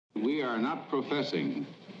We are not professing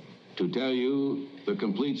to tell you the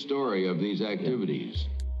complete story of these activities.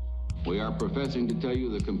 We are professing to tell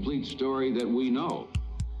you the complete story that we know.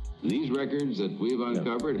 These records that we've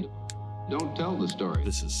uncovered don't tell the story.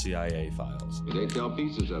 This is CIA Files. They tell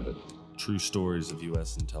pieces of it. True stories of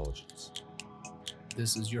U.S. intelligence.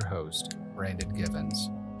 This is your host, Brandon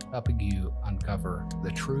Givens, helping you uncover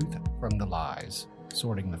the truth from the lies,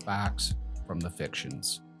 sorting the facts from the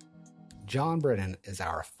fictions. John Brennan is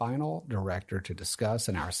our final director to discuss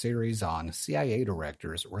in our series on CIA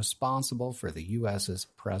directors responsible for the U.S.'s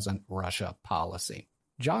present Russia policy.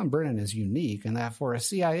 John Brennan is unique in that for a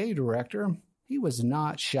CIA director, he was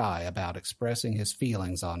not shy about expressing his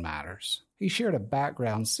feelings on matters. He shared a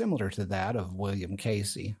background similar to that of William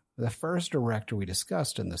Casey, the first director we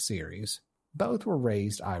discussed in the series. Both were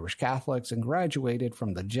raised Irish Catholics and graduated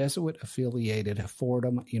from the Jesuit-affiliated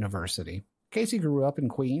Fordham University. Casey grew up in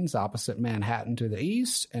Queens, opposite Manhattan to the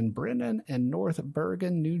east, and Brennan in North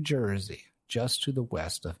Bergen, New Jersey, just to the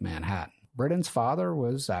west of Manhattan. Brennan's father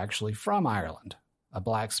was actually from Ireland, a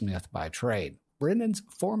blacksmith by trade. Brennan's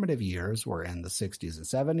formative years were in the 60s and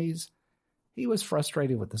 70s. He was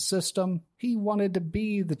frustrated with the system. He wanted to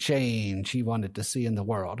be the change he wanted to see in the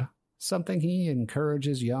world, something he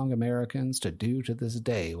encourages young Americans to do to this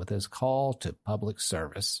day with his call to public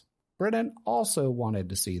service. Brennan also wanted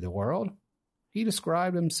to see the world. He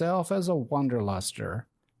described himself as a wanderluster.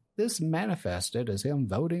 This manifested as him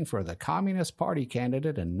voting for the Communist Party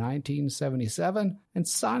candidate in 1977 and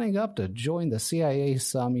signing up to join the CIA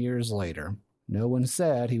some years later. No one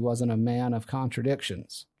said he wasn't a man of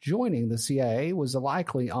contradictions. Joining the CIA was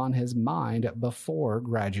likely on his mind before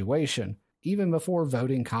graduation, even before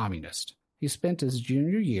voting communist. He spent his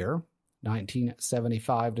junior year,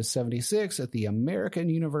 1975 to 76, at the American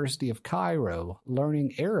University of Cairo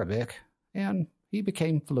learning Arabic, and he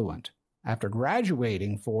became fluent. After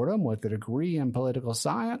graduating Fordham with a degree in political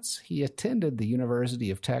science, he attended the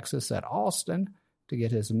University of Texas at Austin to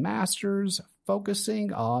get his master's,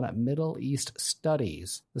 focusing on Middle East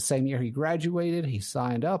studies. The same year he graduated, he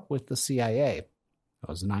signed up with the CIA. It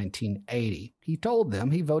was 1980. He told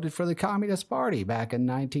them he voted for the Communist Party back in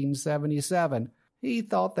 1977. He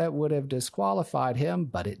thought that would have disqualified him,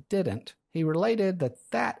 but it didn't. He related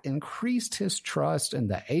that increased his trust in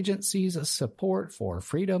the agency's support for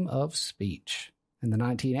freedom of speech. In the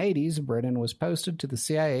 1980s, Brennan was posted to the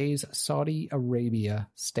CIA's Saudi Arabia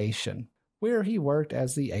station, where he worked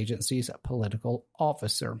as the agency's political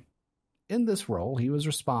officer. In this role, he was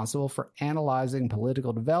responsible for analyzing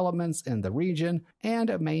political developments in the region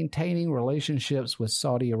and maintaining relationships with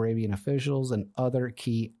Saudi Arabian officials and other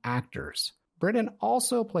key actors. Brennan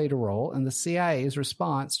also played a role in the CIA's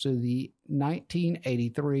response to the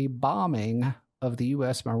 1983 bombing of the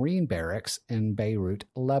U.S. Marine barracks in Beirut,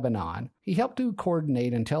 Lebanon. He helped to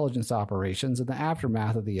coordinate intelligence operations in the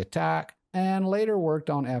aftermath of the attack and later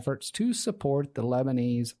worked on efforts to support the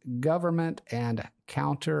Lebanese government and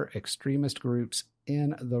counter-extremist groups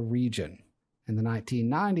in the region. In the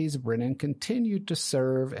 1990s, Brennan continued to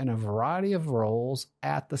serve in a variety of roles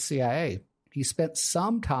at the CIA. He spent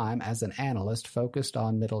some time as an analyst focused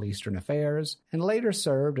on Middle Eastern affairs and later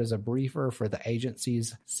served as a briefer for the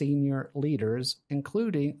agency's senior leaders,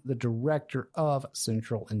 including the Director of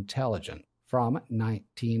Central Intelligence. From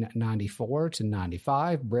 1994 to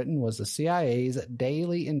 95, Brennan was the CIA's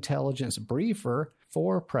daily intelligence briefer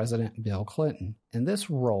for President Bill Clinton. In this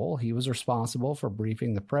role, he was responsible for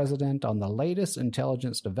briefing the president on the latest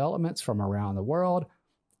intelligence developments from around the world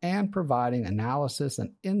and providing analysis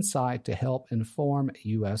and insight to help inform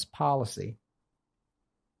U.S. policy.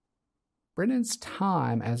 Brennan's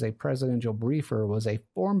time as a presidential briefer was a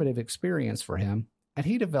formative experience for him, and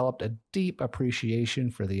he developed a deep appreciation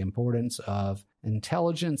for the importance of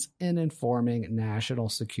intelligence in informing national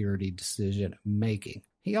security decision-making.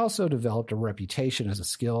 He also developed a reputation as a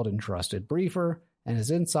skilled and trusted briefer, and his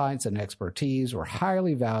insights and expertise were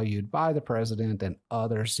highly valued by the president and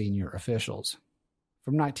other senior officials.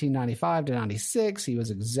 From 1995 to 96, he was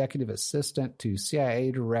executive assistant to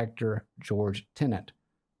CIA Director George Tenet.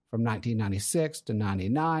 From 1996 to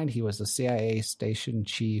 99, he was the CIA station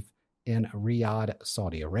chief in Riyadh,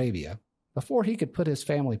 Saudi Arabia. Before he could put his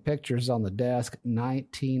family pictures on the desk,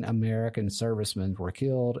 19 American servicemen were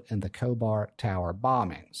killed in the Covert Tower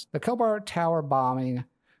bombings. The Covert Tower bombing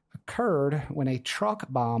occurred when a truck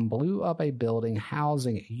bomb blew up a building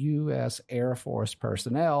housing U.S. Air Force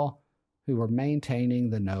personnel who were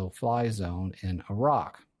maintaining the no-fly zone in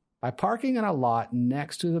Iraq. By parking in a lot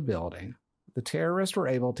next to the building, the terrorists were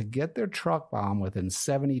able to get their truck bomb within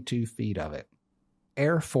 72 feet of it.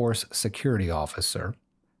 Air Force security officer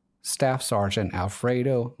Staff Sergeant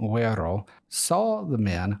Alfredo Guerrero saw the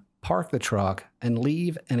men park the truck and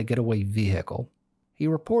leave in a getaway vehicle. He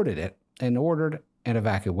reported it and ordered an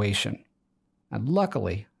evacuation. And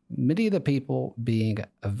luckily, many of the people being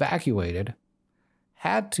evacuated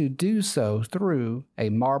had to do so through a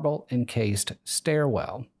marble-encased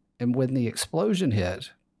stairwell. And when the explosion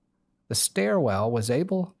hit, the stairwell was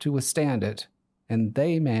able to withstand it, and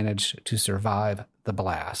they managed to survive the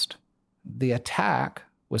blast. The attack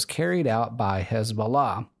was carried out by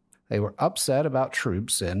Hezbollah. They were upset about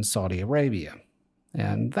troops in Saudi Arabia.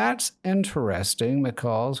 And that's interesting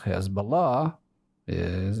because Hezbollah,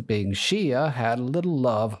 being Shia, had little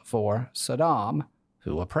love for Saddam,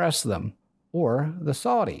 who oppressed them, or the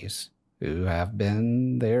Saudis, who have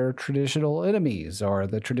been their traditional enemies, or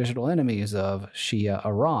the traditional enemies of Shia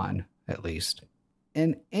Iran, at least.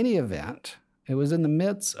 In any event, it was in the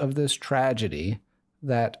midst of this tragedy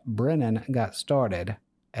that Brennan got started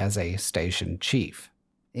as a station chief.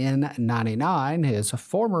 In 1999, his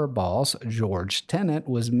former boss, George Tenet,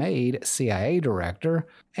 was made CIA director,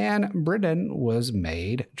 and Brennan was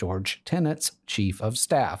made George Tenet's chief of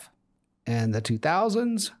staff. In the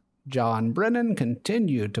 2000s, John Brennan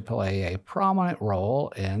continued to play a prominent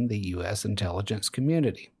role in the U.S. intelligence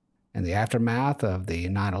community. In the aftermath of the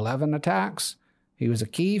 9/11 attacks, he was a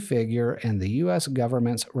key figure in the U.S.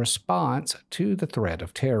 government's response to the threat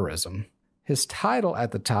of terrorism. His title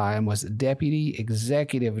at the time was Deputy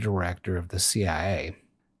Executive Director of the CIA.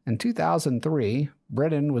 In 2003,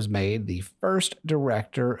 Brennan was made the first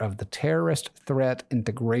director of the Terrorist Threat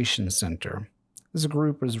Integration Center. This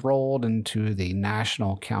group was rolled into the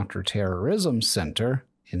National Counterterrorism Center,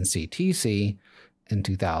 NCTC, in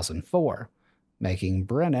 2004, making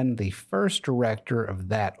Brennan the first director of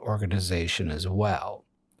that organization as well.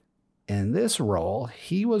 In this role,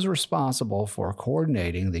 he was responsible for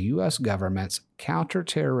coordinating the U.S. government's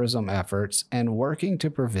counterterrorism efforts and working to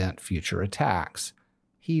prevent future attacks.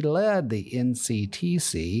 He led the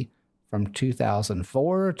NCTC from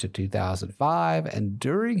 2004 to 2005, and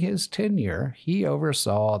during his tenure, he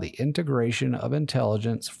oversaw the integration of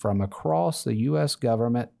intelligence from across the U.S.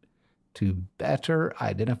 government to better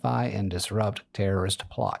identify and disrupt terrorist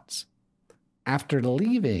plots. After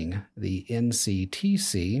leaving the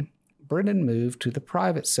NCTC, Brennan moved to the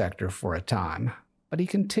private sector for a time, but he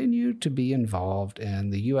continued to be involved in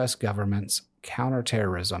the U.S. government's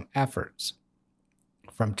counterterrorism efforts.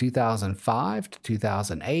 From 2005 to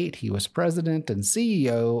 2008, he was president and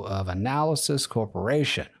CEO of Analysis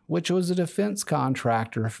Corporation, which was a defense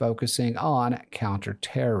contractor focusing on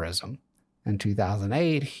counterterrorism. In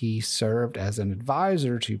 2008, he served as an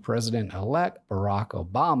advisor to President-elect Barack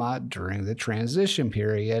Obama during the transition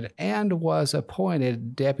period and was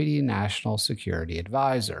appointed Deputy National Security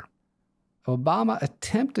Advisor. Obama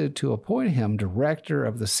attempted to appoint him director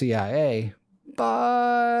of the CIA,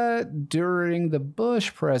 but during the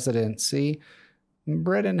Bush presidency,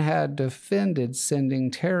 Brennan had defended sending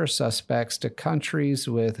terror suspects to countries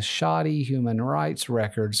with shoddy human rights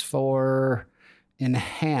records for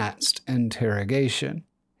enhanced interrogation.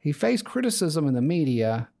 He faced criticism in the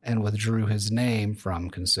media and withdrew his name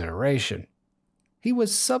from consideration. He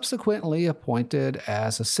was subsequently appointed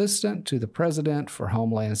as assistant to the President for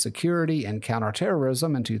Homeland Security and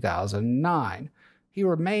Counterterrorism in 2009. He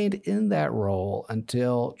remained in that role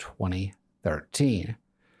until 2013.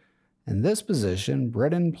 In this position,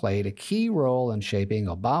 Brennan played a key role in shaping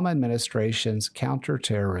Obama administration's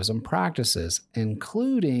counterterrorism practices,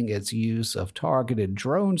 including its use of targeted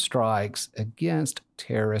drone strikes against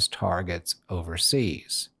terrorist targets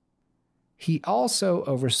overseas. He also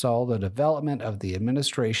oversaw the development of the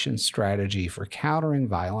administration's strategy for countering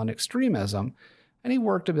violent extremism, and he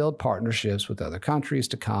worked to build partnerships with other countries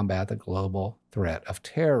to combat the global threat of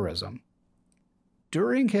terrorism.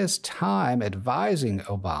 During his time advising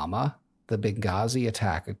Obama, the Benghazi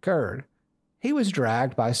attack occurred. He was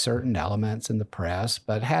dragged by certain elements in the press,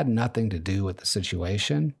 but had nothing to do with the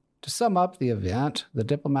situation. To sum up the event, the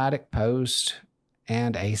diplomatic post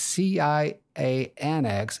and a CIA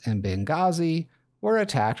annex in Benghazi were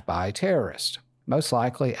attacked by terrorists, most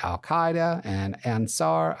likely Al-Qaeda and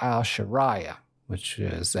Ansar al-Sharia, which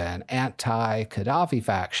is an anti-Gaddafi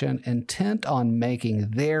faction intent on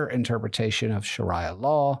making their interpretation of Sharia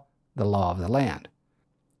law the law of the land.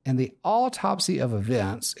 In the autopsy of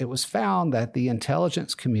events, it was found that the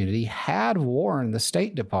intelligence community had warned the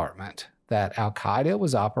State Department that Al-Qaeda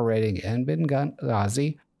was operating in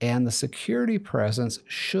Benghazi and the security presence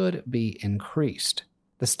should be increased.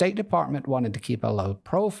 The State Department wanted to keep a low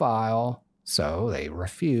profile, so they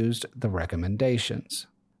refused the recommendations.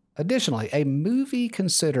 Additionally, a movie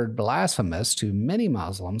considered blasphemous to many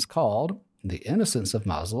Muslims called The Innocence of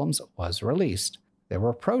Muslims was released. There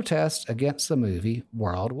were protests against the movie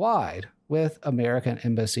worldwide, with American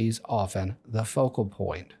embassies often the focal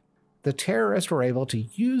point. The terrorists were able to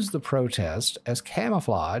use the protest as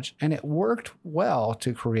camouflage, and it worked well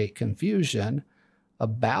to create confusion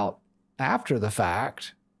after the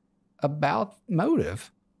fact, about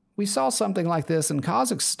motive. We saw something like this in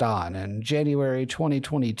Kazakhstan in January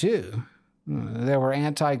 2022. There were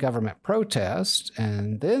anti-government protests,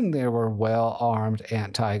 and then there were well-armed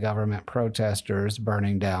anti-government protesters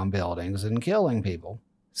burning down buildings and killing people.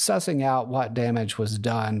 Sussing out what damage was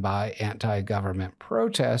done by anti-government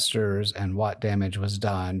protesters and what damage was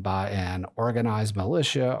done by an organized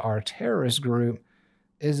militia or terrorist group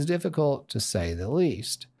is difficult to say the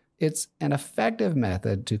least. It's an effective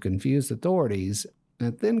method to confuse authorities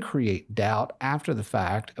and then create doubt after the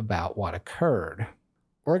fact about what occurred.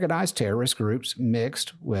 Organized terrorist groups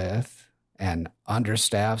mixed with an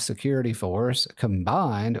understaffed security force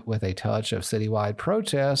combined with a touch of citywide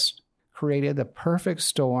protest created the perfect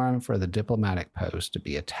storm for the diplomatic post to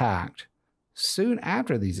be attacked. Soon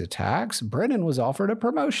after these attacks, Brennan was offered a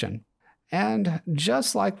promotion. And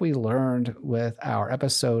just like we learned with our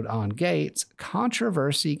episode on Gates,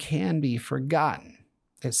 controversy can be forgotten.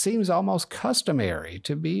 It seems almost customary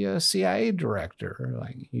to be a CIA director.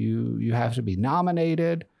 Like you have to be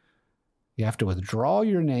nominated, you have to withdraw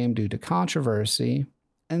your name due to controversy,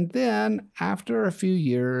 and then after a few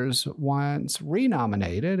years, once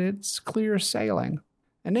renominated, it's clear sailing.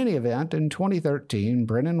 In any event, in 2013,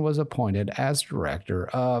 Brennan was appointed as director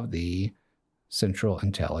of the Central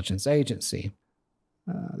Intelligence Agency.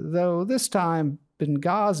 Though this time,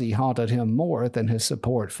 Benghazi haunted him more than his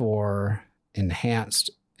support for enhanced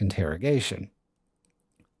interrogation.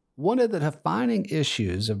 One of the defining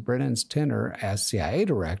issues of Brennan's tenure as CIA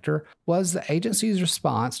director was the agency's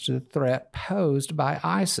response to the threat posed by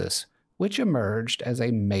ISIS, which emerged as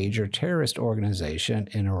a major terrorist organization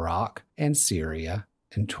in Iraq and Syria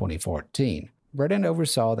in 2014. Brennan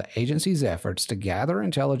oversaw the agency's efforts to gather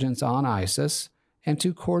intelligence on ISIS and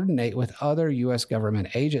to coordinate with other U.S.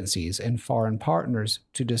 government agencies and foreign partners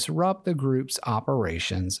to disrupt the group's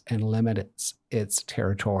operations and limit its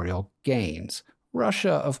territorial gains.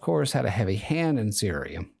 Russia, of course, had a heavy hand in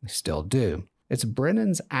Syria. They still do. It's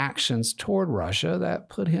Brennan's actions toward Russia that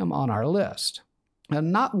put him on our list.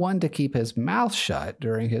 And not one to keep his mouth shut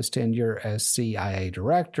during his tenure as CIA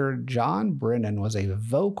director, John Brennan was a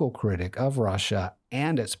vocal critic of Russia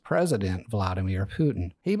and its president, Vladimir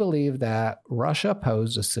Putin. He believed that Russia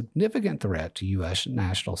posed a significant threat to U.S.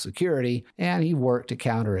 national security, and he worked to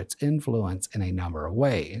counter its influence in a number of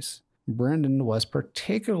ways. Brennan was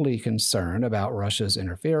particularly concerned about Russia's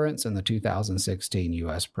interference in the 2016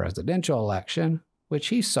 U.S. presidential election, which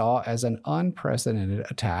he saw as an unprecedented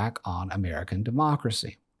attack on American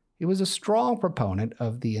democracy. He was a strong proponent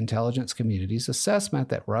of the intelligence community's assessment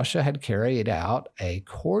that Russia had carried out a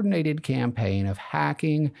coordinated campaign of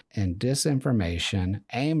hacking and disinformation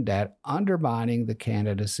aimed at undermining the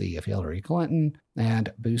candidacy of Hillary Clinton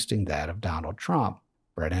and boosting that of Donald Trump.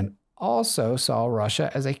 Brennan also saw Russia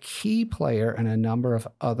as a key player in a number of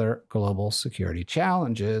other global security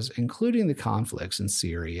challenges, including the conflicts in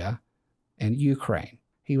Syria and Ukraine.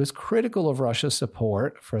 He was critical of Russia's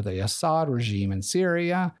support for the Assad regime in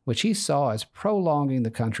Syria, which he saw as prolonging the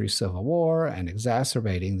country's civil war and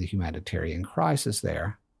exacerbating the humanitarian crisis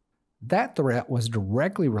there. That threat was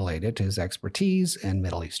directly related to his expertise in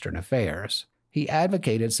Middle Eastern affairs. He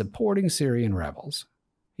advocated supporting Syrian rebels.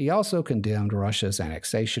 He also condemned Russia's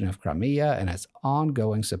annexation of Crimea and its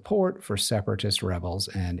ongoing support for separatist rebels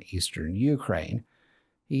in eastern Ukraine.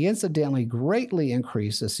 He incidentally greatly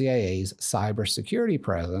increased the CIA's cybersecurity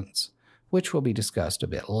presence, which will be discussed a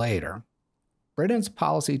bit later. Brennan's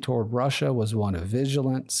policy toward Russia was one of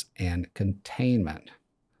vigilance and containment.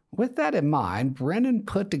 With that in mind, Brennan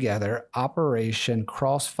put together Operation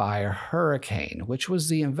Crossfire Hurricane, which was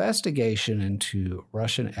the investigation into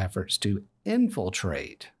Russian efforts to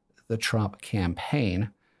infiltrate the Trump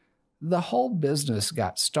campaign. The whole business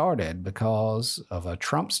got started because of a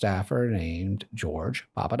Trump staffer named George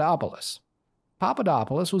Papadopoulos.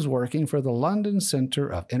 Papadopoulos was working for the London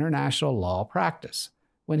Center of International Law Practice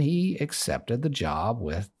when he accepted the job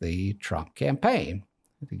with the Trump campaign.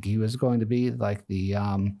 I think he was going to be like the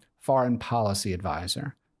foreign policy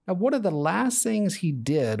advisor. Now, one of the last things he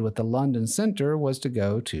did with the London Center was to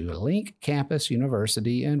go to Link Campus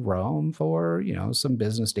University in Rome for, some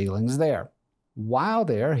business dealings there. While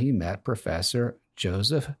there, he met Professor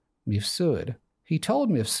Joseph Mifsud. He told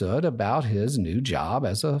Mifsud about his new job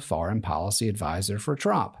as a foreign policy advisor for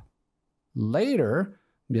Trump. Later,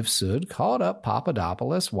 Mifsud called up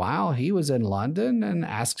Papadopoulos while he was in London and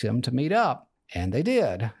asked him to meet up, and they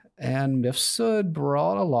did. and Mifsud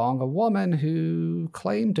brought along a woman who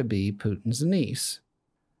claimed to be Putin's niece.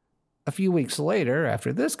 A few weeks later,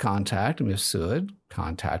 after this contact, Mifsud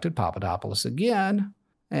contacted Papadopoulos again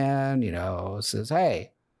and, says,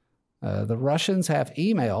 hey, the Russians have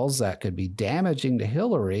emails that could be damaging to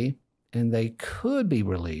Hillary, and they could be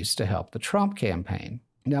released to help the Trump campaign.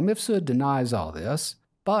 Now, Mifsud denies all this,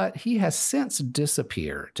 but he has since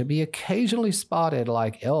disappeared to be occasionally spotted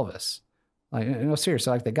like Elvis.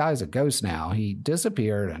 Seriously, like the guy's a ghost now. He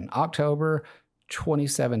disappeared in October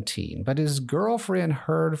 2017, but his girlfriend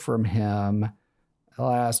heard from him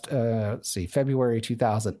February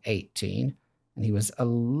 2018, and he was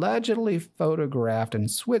allegedly photographed in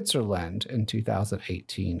Switzerland in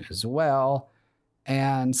 2018 as well,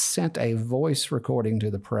 and sent a voice recording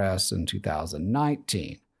to the press in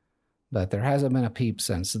 2019. But there hasn't been a peep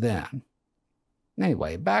since then.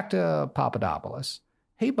 Anyway, back to Papadopoulos.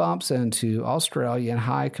 He bumps into Australian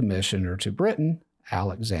High Commissioner to Britain,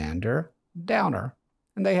 Alexander Downer,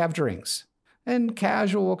 and they have drinks. In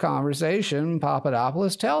casual conversation,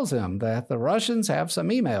 Papadopoulos tells him that the Russians have some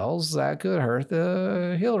emails that could hurt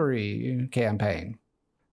the Hillary campaign.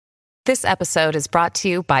 This episode is brought to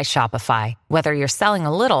you by Shopify. Whether you're selling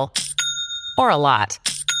a little or a lot,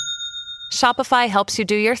 Shopify helps you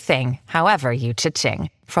do your thing, however you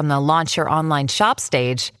cha-ching. From the launch your online shop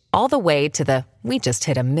stage, all the way to the we just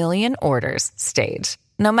hit 1 million orders stage.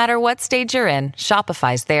 No matter what stage you're in,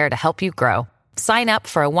 Shopify's there to help you grow. Sign up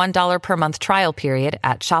for a $1 per month trial period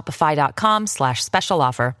at shopify.com/special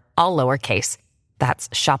offer, all lowercase. That's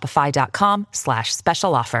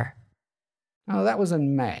shopify.com/special offer. Now, that was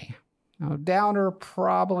in May. Now, Downer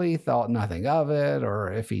probably thought nothing of it,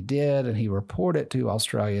 or if he did and he reported to the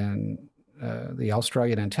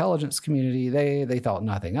Australian intelligence community, they thought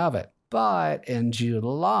nothing of it. But in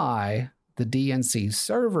July, the DNC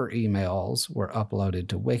server emails were uploaded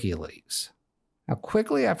to WikiLeaks. Now,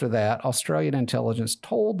 quickly after that, Australian intelligence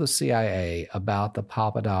told the CIA about the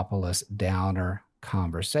Papadopoulos-Downer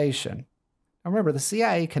conversation. Now, remember, the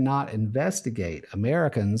CIA cannot investigate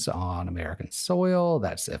Americans on American soil.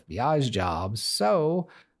 That's the FBI's job. So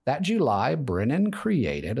that July, Brennan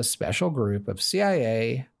created a special group of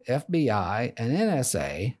CIA, FBI, and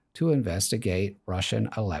NSA to investigate Russian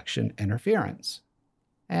election interference.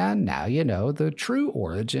 And now you know the true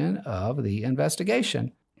origin of the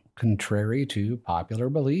investigation. Contrary to popular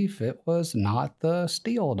belief, it was not the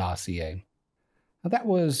Steele dossier. Now, that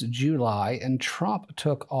was July, and Trump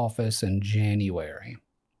took office in January.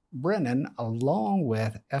 Brennan, along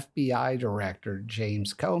with FBI Director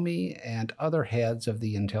James Comey and other heads of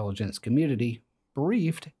the intelligence community,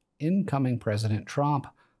 briefed incoming President Trump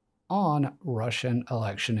on Russian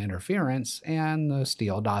election interference and the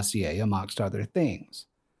Steele dossier, amongst other things.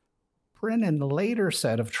 Brennan later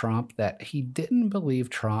said of Trump that he didn't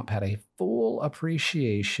believe Trump had a full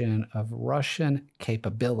appreciation of Russian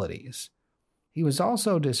capabilities. He was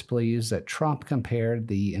also displeased that Trump compared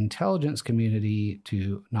the intelligence community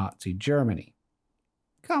to Nazi Germany.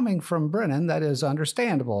 Coming from Brennan, that is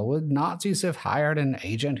understandable. Would Nazis have hired an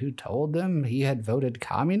agent who told them he had voted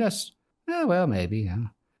communist? Well, maybe.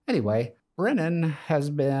 Anyway, Brennan has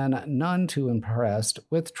been none too impressed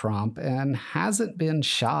with Trump and hasn't been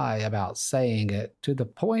shy about saying it, to the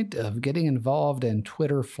point of getting involved in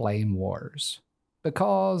Twitter flame wars.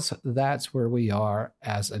 Because that's where we are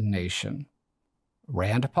as a nation.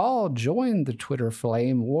 Rand Paul joined the Twitter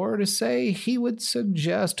flame war to say he would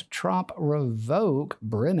suggest Trump revoke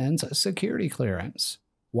Brennan's security clearance.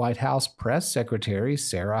 White House Press Secretary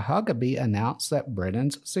Sarah Huckabee announced that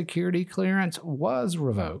Brennan's security clearance was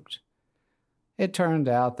revoked. It turned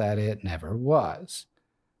out that it never was.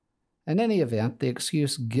 In any event, the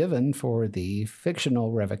excuse given for the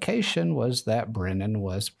fictional revocation was that Brennan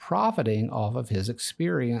was profiting off of his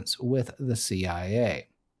experience with the CIA.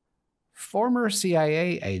 Former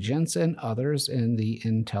CIA agents and others in the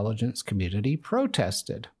intelligence community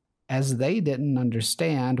protested, as they didn't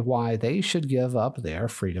understand why they should give up their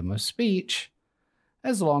freedom of speech,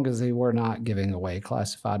 as long as they were not giving away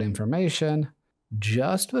classified information,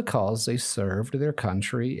 just because they served their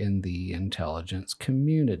country in the intelligence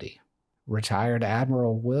community. Retired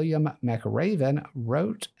Admiral William McRaven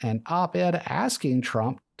wrote an op-ed asking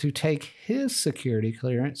Trump to take his security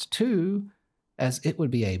clearance too, as it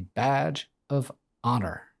would be a badge of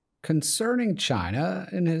honor. Concerning China,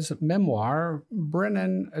 in his memoir,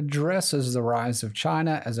 Brennan addresses the rise of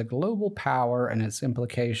China as a global power and its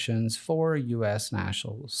implications for U.S.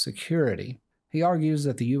 national security. He argues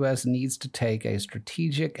that the U.S. needs to take a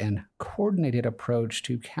strategic and coordinated approach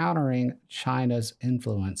to countering China's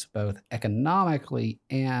influence, both economically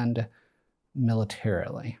and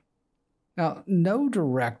militarily. Now, no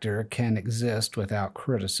director can exist without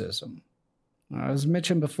criticism. As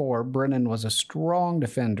mentioned before, Brennan was a strong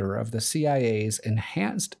defender of the CIA's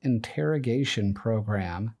enhanced interrogation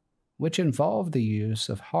program, which involved the use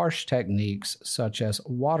of harsh techniques such as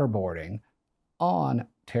waterboarding on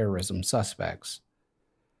terrorism suspects.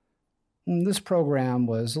 This program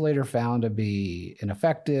was later found to be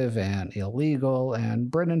ineffective and illegal, and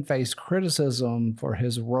Brennan faced criticism for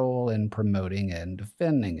his role in promoting and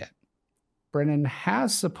defending it. Brennan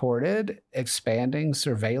has supported expanding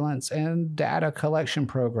surveillance and data collection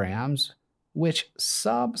programs, which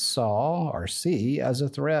some saw or see as a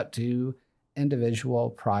threat to individual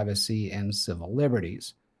privacy and civil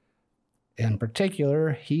liberties. In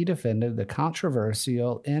particular, he defended the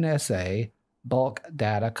controversial NSA bulk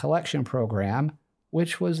data collection program,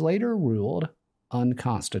 which was later ruled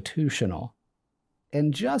unconstitutional.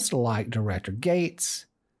 And just like Director Gates,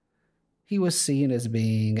 he was seen as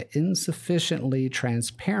being insufficiently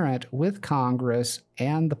transparent with Congress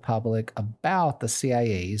and the public about the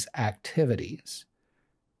CIA's activities.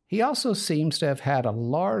 He also seems to have had a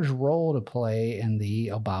large role to play in the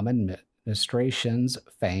Obama administration's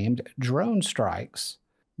famed drone strikes.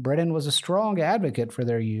 Brennan was a strong advocate for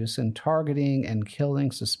their use in targeting and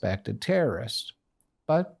killing suspected terrorists.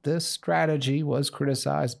 But this strategy was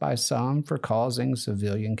criticized by some for causing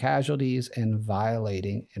civilian casualties and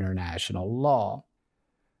violating international law.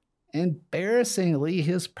 Embarrassingly,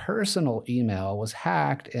 his personal email was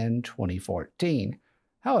hacked in 2014.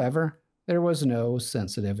 However, there was no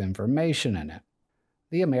sensitive information in it.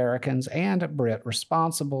 The Americans and Brit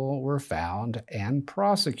responsible were found and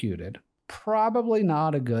prosecuted. Probably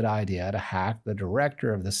not a good idea to hack the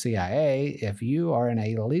director of the CIA if you are in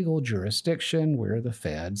a legal jurisdiction where the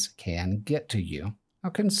feds can get to you.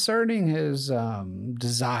 Now, concerning his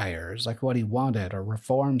desires, like what he wanted or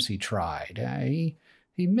reforms he tried,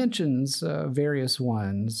 he mentions various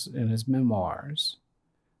ones in his memoirs.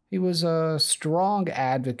 He was a strong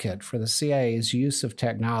advocate for the CIA's use of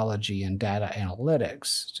technology and data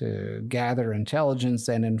analytics to gather intelligence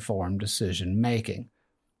and inform decision-making.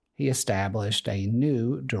 He established a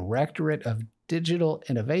new Directorate of Digital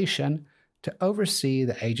Innovation to oversee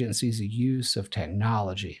the agency's use of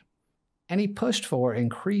technology. And he pushed for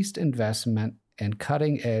increased investment in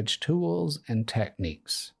cutting-edge tools and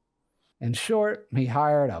techniques. In short, he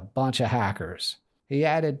hired a bunch of hackers. He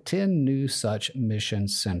added 10 new such mission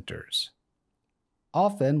centers.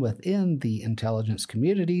 Often within the intelligence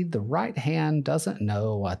community, the right hand doesn't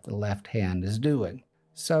know what the left hand is doing.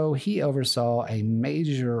 So he oversaw a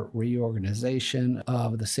major reorganization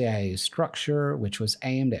of the CIA's structure, which was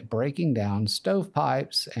aimed at breaking down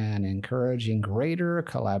stovepipes and encouraging greater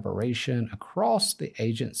collaboration across the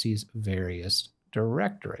agency's various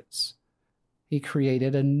directorates. He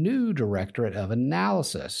created a new Directorate of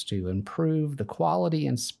Analysis to improve the quality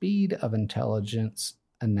and speed of intelligence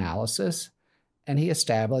analysis, and he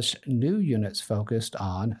established new units focused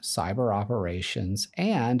on cyber operations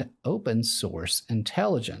and open source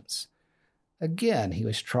intelligence. Again, he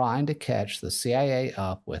was trying to catch the CIA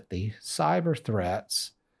up with the cyber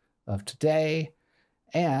threats of today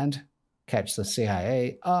and catch the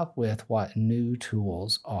CIA up with what new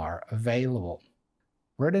tools are available.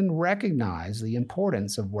 Brennan recognized the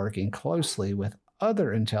importance of working closely with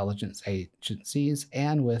other intelligence agencies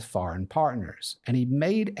and with foreign partners, and he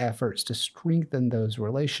made efforts to strengthen those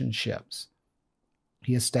relationships.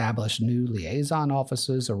 He established new liaison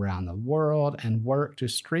offices around the world and worked to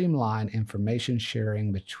streamline information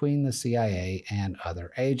sharing between the CIA and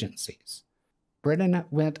other agencies. Brennan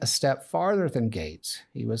went a step farther than Gates.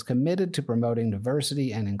 He was committed to promoting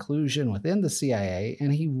diversity and inclusion within the CIA,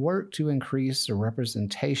 and he worked to increase the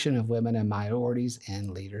representation of women and minorities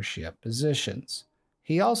in leadership positions.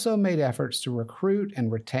 He also made efforts to recruit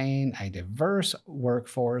and retain a diverse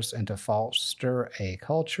workforce and to foster a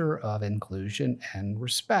culture of inclusion and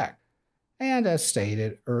respect. And as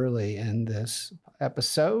stated early in this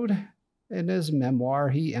episode, in his memoir,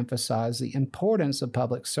 he emphasized the importance of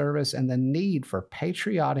public service and the need for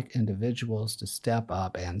patriotic individuals to step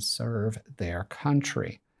up and serve their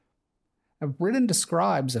country. Now, Brennan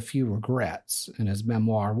describes a few regrets in his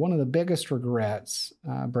memoir. One of the biggest regrets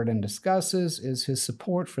Brennan discusses is his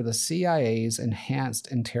support for the CIA's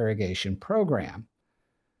enhanced interrogation program,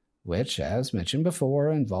 which, as mentioned before,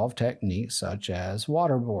 involved techniques such as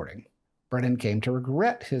waterboarding. Brennan came to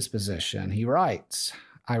regret his position. He writes,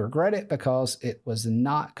 "I regret it because it was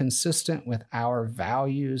not consistent with our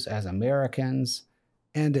values as Americans,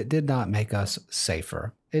 and it did not make us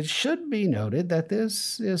safer." It should be noted that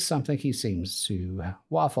this is something he seems to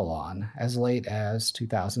waffle on. As late as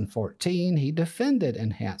 2014, he defended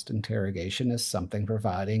enhanced interrogation as something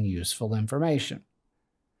providing useful information.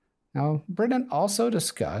 Now, Brennan also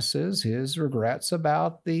discusses his regrets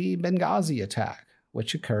about the Benghazi attack,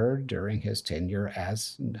 which occurred during his tenure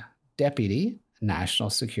as Deputy National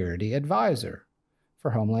Security Advisor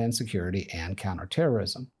for Homeland Security and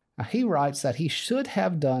Counterterrorism. Now, he writes that he should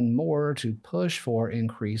have done more to push for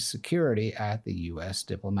increased security at the U.S.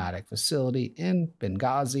 diplomatic facility in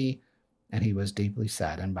Benghazi, and he was deeply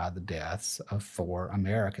saddened by the deaths of 4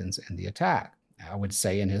 Americans in the attack. I would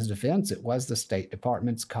say in his defense, it was the State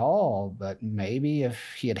Department's call, but maybe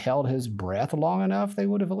if he had held his breath long enough, they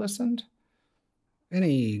would have listened.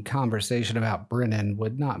 Any conversation about Brennan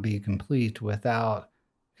would not be complete without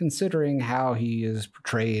considering how he is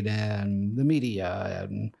portrayed in the media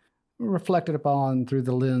and reflected upon through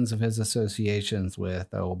the lens of his associations with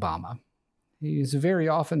Obama. He's very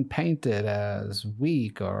often painted as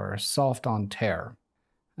weak or soft on terror.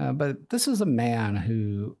 But this is a man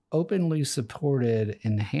who openly supported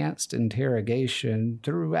enhanced interrogation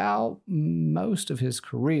throughout most of his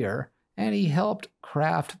career, and he helped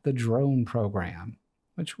craft the drone program,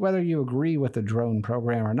 which, whether you agree with the drone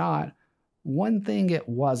program or not, one thing it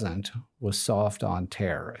wasn't was soft on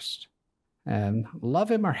terrorists. And love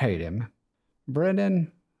him or hate him,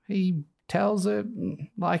 Brennan, he tells it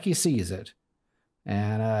like he sees it.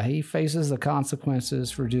 And he faces the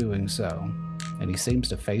consequences for doing so. And he seems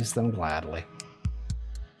to face them gladly.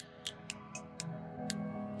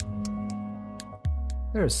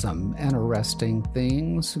 There's some interesting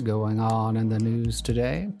things going on in the news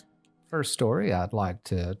today. First story I'd like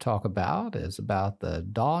to talk about is about the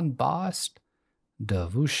Donbass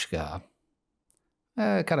Devushka.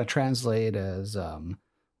 Kind of translate as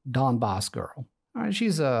Donbass girl. All right,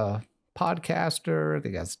 she's a podcaster. I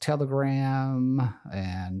think has Telegram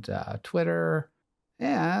and Twitter.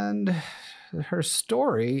 And her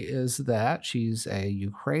story is that she's a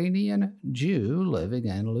Ukrainian Jew living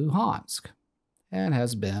in Luhansk and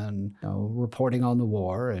has been reporting on the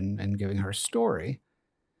war and giving her story.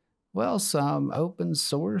 Well, some open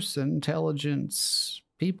source intelligence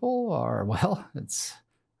people are, it's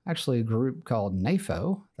actually a group called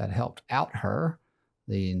NAFO that helped out her,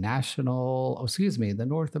 the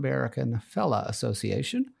North American Fella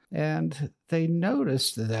Association. And they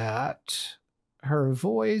noticed that her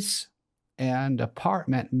voice and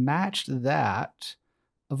apartment matched that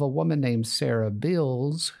of a woman named Sarah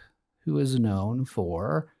Bills, who is known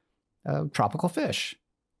for tropical fish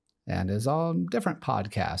and is on different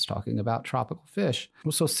podcasts talking about tropical fish.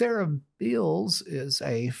 So Sarah Bills is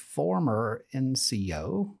a former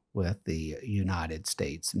NCO with the United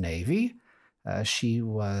States Navy. She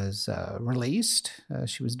was released.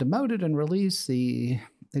 She was demoted and released. The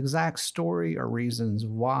exact story or reasons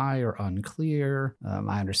why are unclear.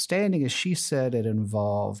 My understanding is she said it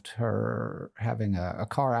involved her having a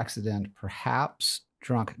car accident, perhaps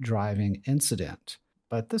drunk driving incident.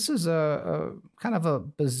 But this is a kind of a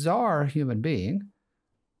bizarre human being,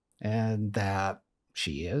 and that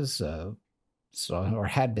she is or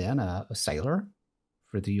had been a sailor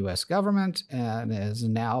for the U.S. government and has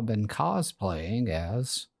now been cosplaying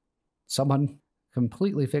as someone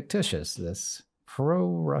completely fictitious, this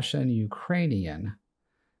pro-Russian Ukrainian.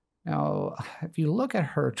 Now, if you look at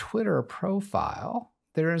her Twitter profile,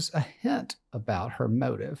 there's a hint about her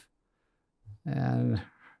motive. And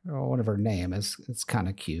one of her name it's kind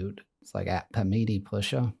of cute. It's like at Pamini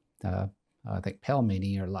Pusha. I think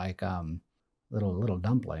Pelmini are like little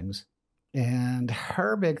dumplings. And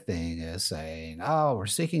her big thing is saying, we're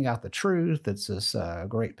seeking out the truth. It's this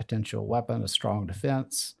great potential weapon, a strong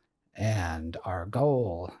defense. And our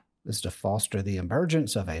goal is to foster the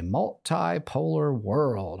emergence of a multipolar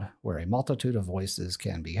world where a multitude of voices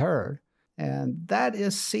can be heard. And that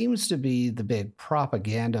seems to be the big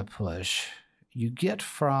propaganda push you get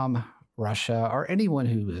from Russia or anyone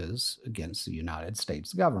who is against the United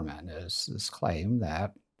States government, is this claim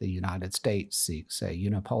that the United States seeks a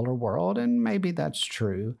unipolar world, and maybe that's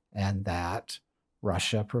true, and that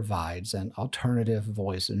Russia provides an alternative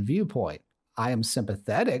voice and viewpoint. I am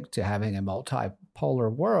sympathetic to having a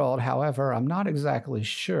multipolar world. However, I'm not exactly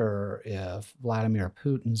sure if Vladimir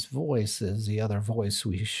Putin's voice is the other voice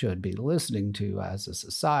we should be listening to as a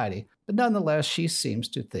society. But nonetheless, she seems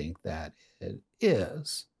to think that it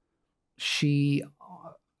is. She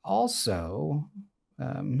also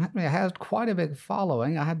has quite a big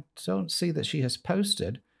following. I don't see that she has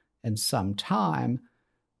posted in some time,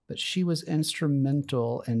 but she was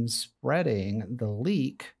instrumental in spreading the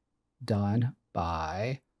leak done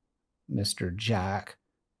by Mr. Jack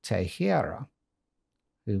Teixeira.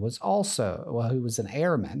 who was an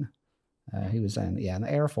airman. He was in the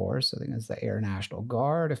Air Force. I think it's the Air National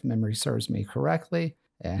Guard, if memory serves me correctly.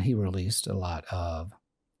 And he released a lot of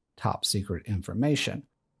top secret information.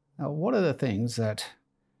 Now, one of the things that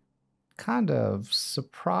kind of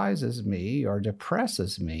surprises me or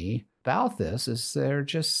depresses me about this is there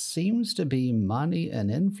just seems to be money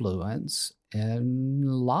and influence in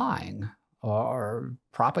lying or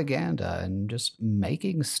propaganda and just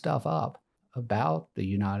making stuff up about the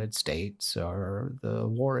United States or the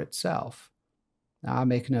war itself. Now, I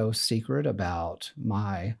make no secret about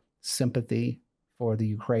my sympathy for the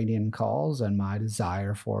Ukrainian cause and my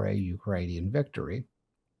desire for a Ukrainian victory.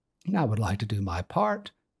 And I would like to do my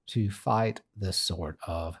part to fight this sort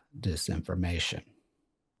of disinformation.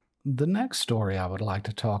 The next story I would like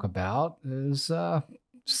to talk about is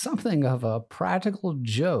something of a practical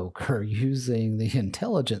joke or using the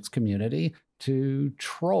intelligence community to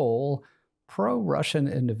troll pro-Russian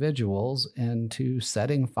individuals into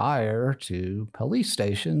setting fire to police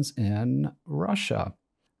stations in Russia.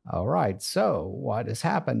 All right, so what has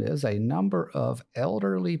happened is a number of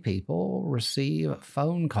elderly people receive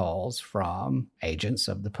phone calls from agents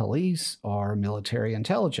of the police or military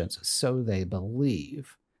intelligence, so they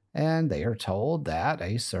believe. And they are told that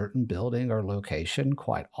a certain building or location,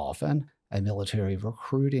 quite often a military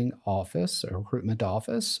recruitment office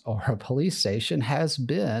or a police station, has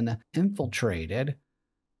been infiltrated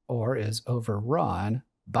or is overrun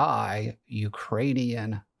by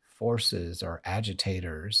Ukrainian forces or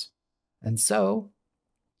agitators. And so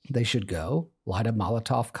they should go light a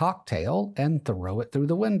Molotov cocktail and throw it through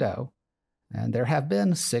the window. And there have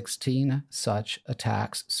been 16 such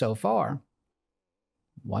attacks so far.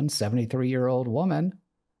 One 73-year-old woman,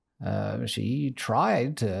 she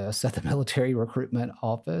tried to set the military recruitment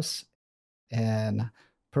office in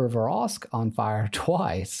Pervorovsk on fire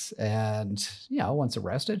twice. And, once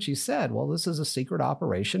arrested, she said, well, this is a secret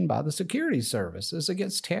operation by the security services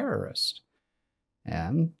against terrorists.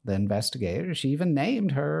 And the investigator, she even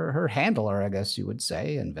named her handler, I guess you would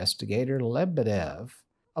say, Investigator Lebedev.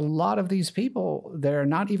 A lot of these people, they're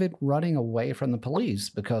not even running away from the police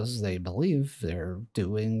because they believe they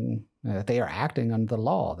are acting under the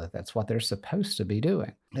law, that's what they're supposed to be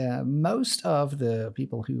doing. Most of the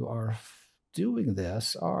people who are doing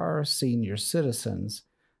this are senior citizens.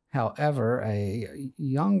 However, a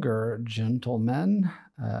younger gentleman,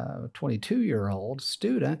 a 22-year-old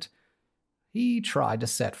student, he tried to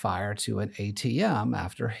set fire to an ATM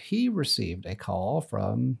after he received a call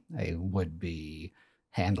from a would-be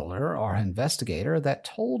handler or investigator that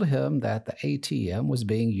told him that the ATM was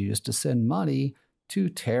being used to send money to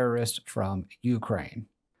terrorists from Ukraine.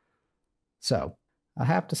 So, I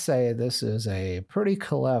have to say this is a pretty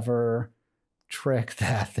clever trick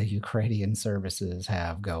that the Ukrainian services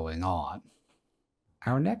have going on.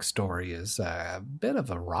 Our next story is a bit of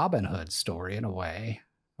a Robin Hood story in a way,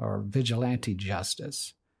 or vigilante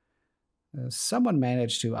justice. Someone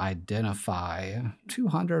managed to identify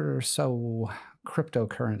 200 or so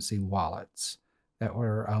cryptocurrency wallets that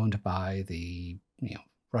were owned by the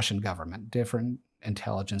Russian government, different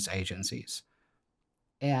intelligence agencies.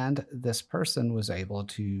 And this person was able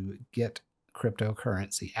to get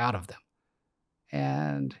cryptocurrency out of them.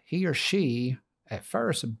 And he or she at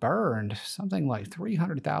first burned something like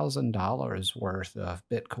 $300,000 worth of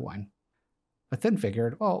Bitcoin, but then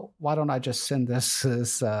figured, well, why don't I just send this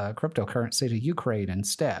cryptocurrency to Ukraine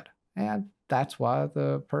instead? And that's what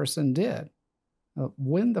the person did.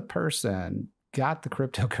 When the person got the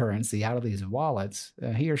cryptocurrency out of these wallets,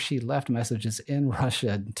 he or she left messages in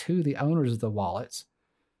Russian to the owners of the wallets,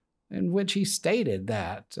 in which he stated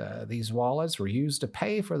that these wallets were used to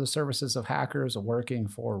pay for the services of hackers working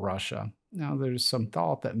for Russia. Now, there's some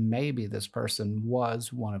thought that maybe this person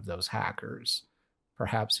was one of those hackers,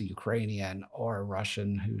 perhaps a Ukrainian or a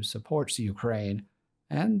Russian who supports Ukraine,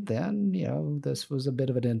 and then, this was a bit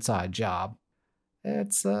of an inside job.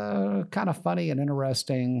 It's kind of funny and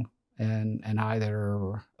interesting in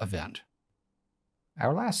either event.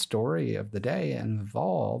 Our last story of the day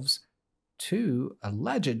involves two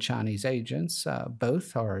alleged Chinese agents.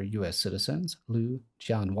 Both are U.S. citizens, Liu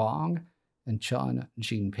Jianwang and Chen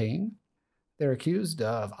Jinping. They're accused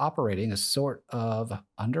of operating a sort of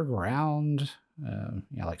underground,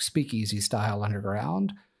 like speakeasy-style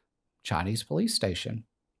underground Chinese police station.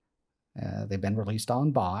 They've been released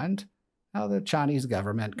on bond. Now, the Chinese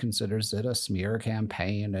government considers it a smear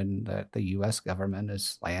campaign and that the U.S. government is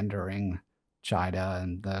slandering China,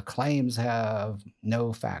 and the claims have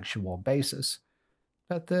no factual basis.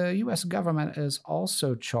 But the U.S. government is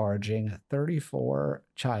also charging 34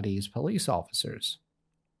 Chinese police officers.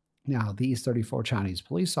 Now, these 34 Chinese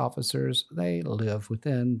police officers, they live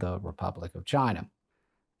within the Republic of China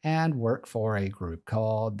and work for a group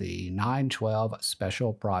called the 912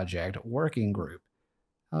 Special Project Working Group.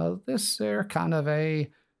 They're kind of a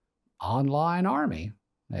online army.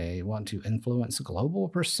 They want to influence global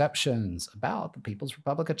perceptions about the People's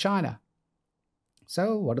Republic of China.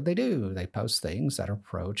 So what do? They post things that are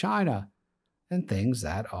pro-China and things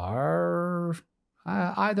that are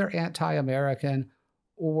either anti-American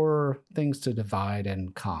or things to divide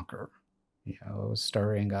and conquer,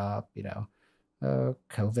 stirring up,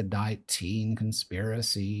 COVID-19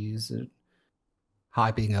 conspiracies,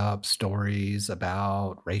 hyping up stories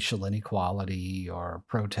about racial inequality or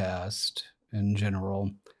protest in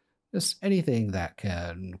general, just anything that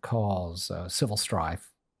can cause civil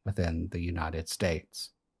strife within the United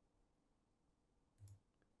States.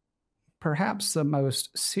 Perhaps the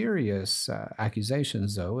most serious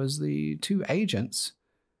accusations, though, is the two agents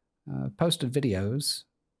posted videos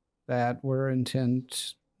that were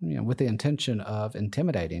with the intention of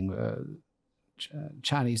intimidating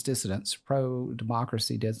Chinese dissidents,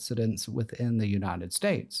 pro-democracy dissidents within the United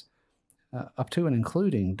States, up to and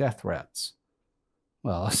including death threats.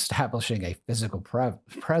 Well, establishing a physical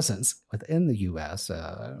presence within the U.S.,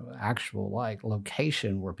 actual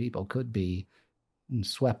location where people could be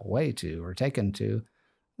swept away to or taken to,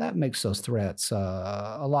 that makes those threats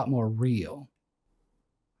a lot more real.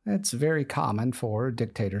 It's very common for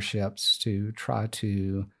dictatorships to try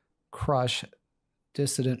to crush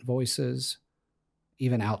dissident voices,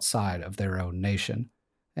 even outside of their own nation.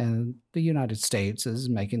 And the United States is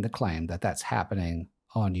making the claim that that's happening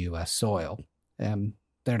on U.S. soil, and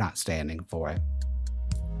they're not standing for it.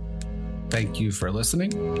 Thank you for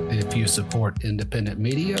listening. If you support independent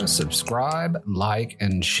media, subscribe, like,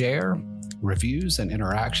 and share. Reviews and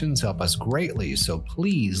interactions help us greatly, so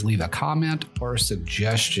please leave a comment or a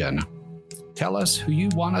suggestion. Tell us who you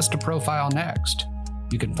want us to profile next.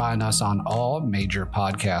 You can find us on all major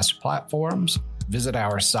podcast platforms. Visit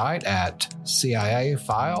our site at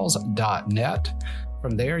ciafiles.net.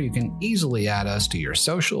 From there, you can easily add us to your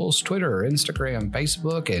socials, Twitter, Instagram,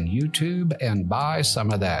 Facebook, and YouTube, and buy some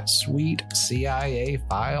of that sweet CIA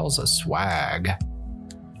Files swag.